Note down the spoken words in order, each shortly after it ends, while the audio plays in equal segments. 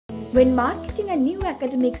When marketing a new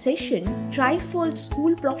academic session, Trifold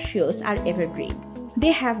school brochures are evergreen.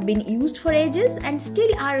 They have been used for ages and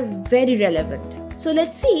still are very relevant. So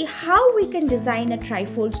let's see how we can design a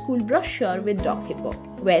Trifold school brochure with DocHipo.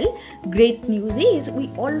 Well, great news is we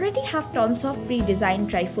already have tons of pre-designed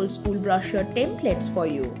Trifold school brochure templates for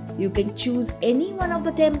you. You can choose any one of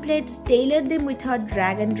the templates, tailor them with our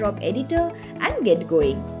drag and drop editor and get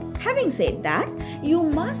going. Having said that, you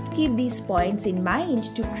must keep these points in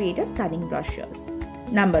mind to create a stunning brochures.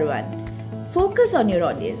 Number 1. Focus on your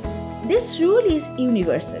audience. This rule is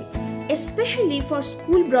universal, especially for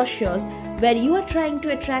school brochures where you are trying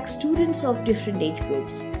to attract students of different age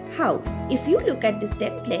groups. How? If you look at these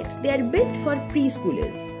templates, they are built for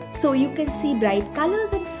preschoolers. So you can see bright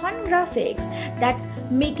colors and fun graphics that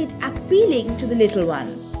make it appealing to the little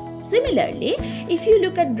ones. Similarly, if you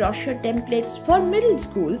look at brochure templates for middle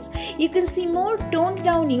schools, you can see more toned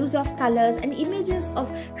down use of colors and images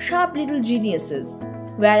of sharp little geniuses.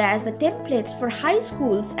 Whereas the templates for high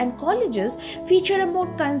schools and colleges feature a more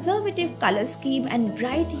conservative color scheme and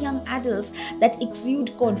bright young adults that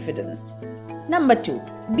exude confidence. Number 2.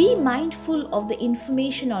 Be mindful of the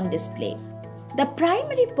information on display. The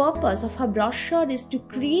primary purpose of a brochure is to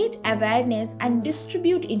create awareness and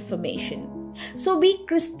distribute information. So be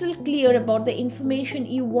crystal clear about the information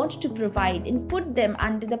you want to provide and put them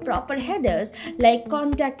under the proper headers like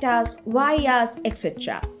contact us, why us,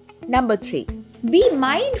 etc. Number 3. Be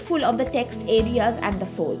mindful of the text areas and the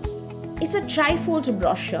folds. It's a trifold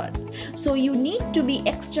brochure, so you need to be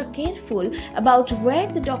extra careful about where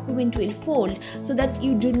the document will fold so that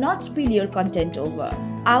you do not spill your content over.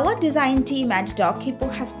 Our design team at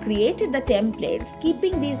DocHipo has created the templates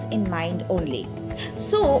keeping this in mind only.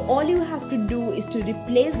 So all you have to do is to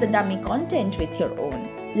replace the dummy content with your own.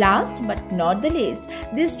 Last but not the least,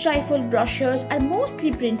 these trifold brochures are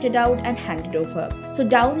mostly printed out and handed over. So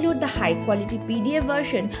download the high quality PDF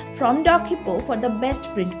version from DocHipo for the best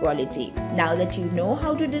print quality. Now that you know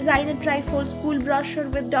how to design a trifold school brochure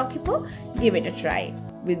with DocHipo, give it a try.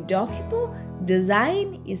 With DocHipo,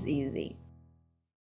 design is easy.